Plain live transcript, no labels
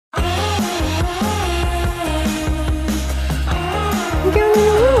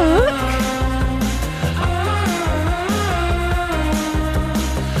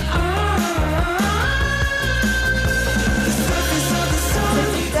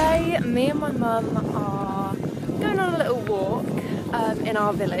me and my mum are going on a little walk in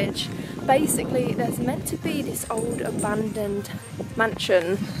our village. Basically, there's meant to be this old abandoned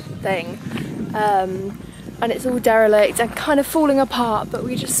mansion thing, and it's all derelict and kind of falling apart, but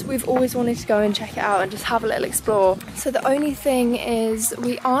we've always wanted to go and check it out and just have a little explore. So the only thing is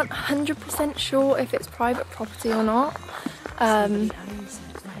we aren't 100% sure if it's private property or not.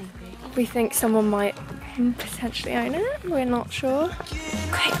 We think someone might potentially own it, we're not sure.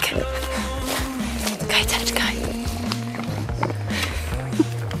 Quick! Go, Ted, go!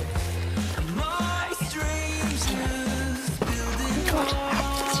 Oh god,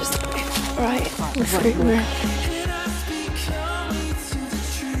 it's just right, we're through.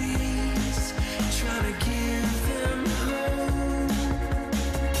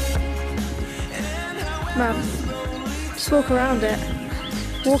 Mum, just walk around it.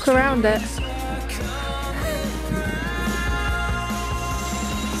 Walk around it.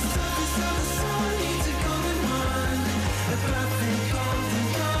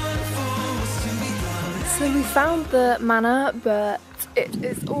 So we found the manor, but it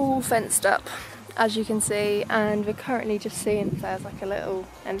is all fenced up, as you can see, and we're currently just seeing if there's like a little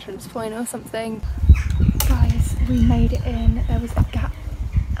entrance point or something. Guys, we made it in. There was a gap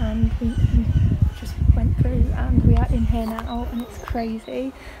and we just went through and we are in here now, and it's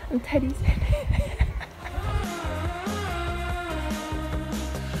crazy, and Teddy's in here.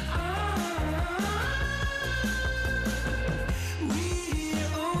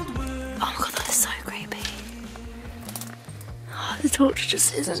 Oh my god, that is so creepy. Oh, the torch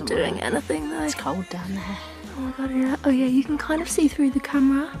just isn't doing anything though. It's cold down there. Oh my god, yeah. Oh yeah, you can kind of see through the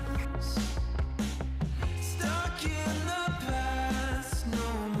camera.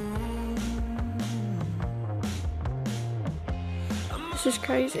 This is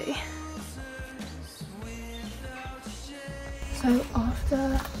crazy. So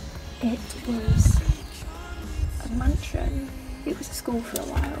after it was a mansion, it was a school for a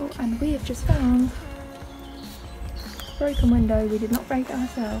while, and we have just found a broken window. We did not break it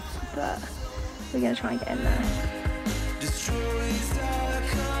ourselves, but we're going to try and get in there.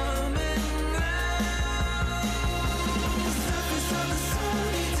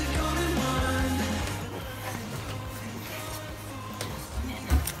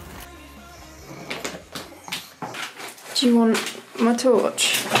 Do you want my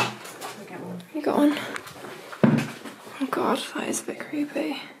torch? I'll get one. You got one? Oh god, that is a bit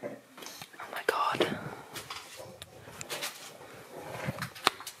creepy. Oh my god.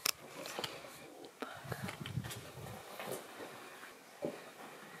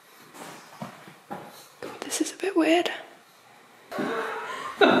 God, this is a bit weird.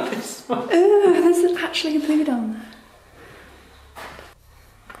 There's actually a blue down there.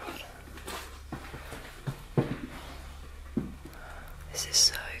 This is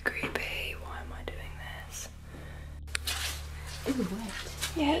so creepy. Why am I doing this? It was wet.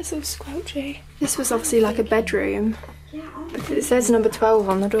 Yeah, it's all squelchy. This was obviously like a bedroom, because it says number 12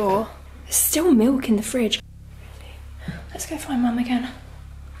 on the door. There's still milk in the fridge. Let's go find Mum again.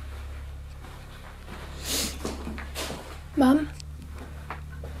 Mum?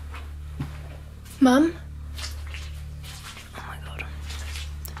 Mum? Oh my god.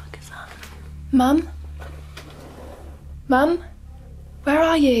 What the fuck is that? Mum? Mum? Where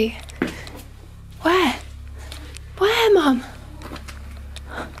are you? Where? Where, Mum?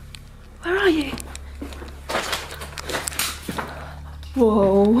 Where are you?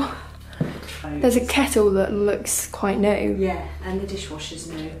 Whoa. There's a kettle that looks quite new. Yeah, and the dishwasher's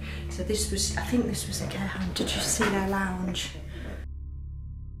new. So this was, I think this was a care home. Did you see their lounge?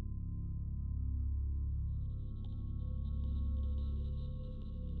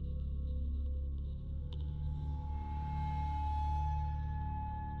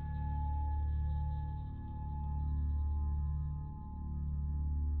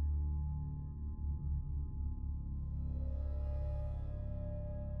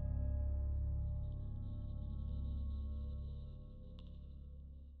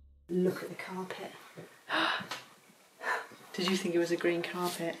 Look at the carpet. Did you think it was a green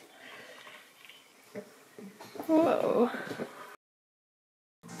carpet? Whoa.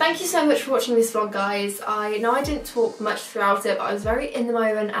 Thank you so much for watching this vlog, guys. I know I didn't talk much throughout it, but I was very in the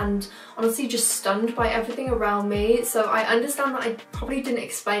moment and honestly just stunned by everything around me. So I understand that I probably didn't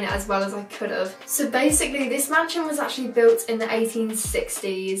explain it as well as I could have. So basically this mansion was actually built in the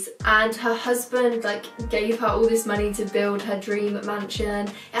 1860s, and her husband gave her all this money to build her dream mansion.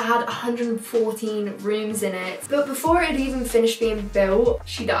 It had 114 rooms in it. But before it had even finished being built,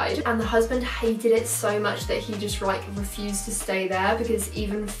 she died. And the husband hated it so much that he just refused to stay there, because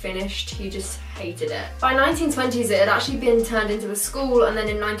even finished, he just hated it. By 1920s it had actually been turned into a school, and then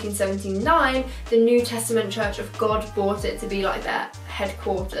in 1979 the New Testament Church of God bought it to be like their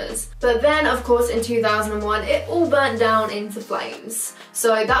headquarters. But then of course in 2001 it all burnt down into flames.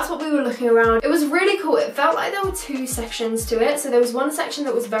 So that's what we were looking around. It was really cool. It felt like there were two sections to it. So there was one section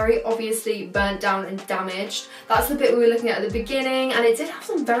that was very obviously burnt down and damaged. That's the bit we were looking at the beginning, and it did have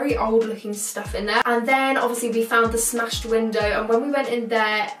some very old looking stuff in there. And then obviously we found the smashed window, and when we went in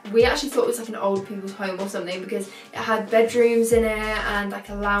there we actually thought it was like an old people's home or something, because it had bedrooms in it and like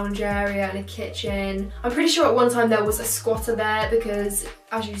a lounge area and a kitchen. I'm pretty sure at one time there was a squatter there, because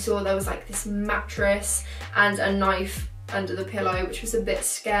as you saw there was like this mattress and a knife under the pillow, which was a bit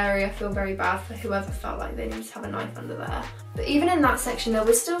scary. I feel very bad for whoever felt like they needed to have a knife under there. But even in that section there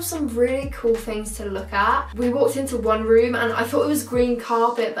was still some really cool things to look at. We walked into one room and I thought it was green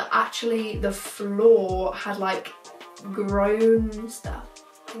carpet, but actually the floor had like grown stuff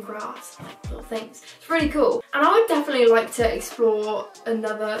and grass, like little things. It's really cool. And I would definitely like to explore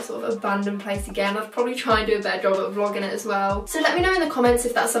another sort of abandoned place again. I'd probably try and do a better job at vlogging it as well. So let me know in the comments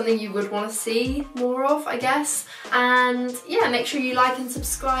if that's something you would want to see more of, I guess. And yeah, make sure you like and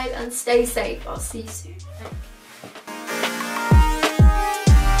subscribe and stay safe. I'll see you soon.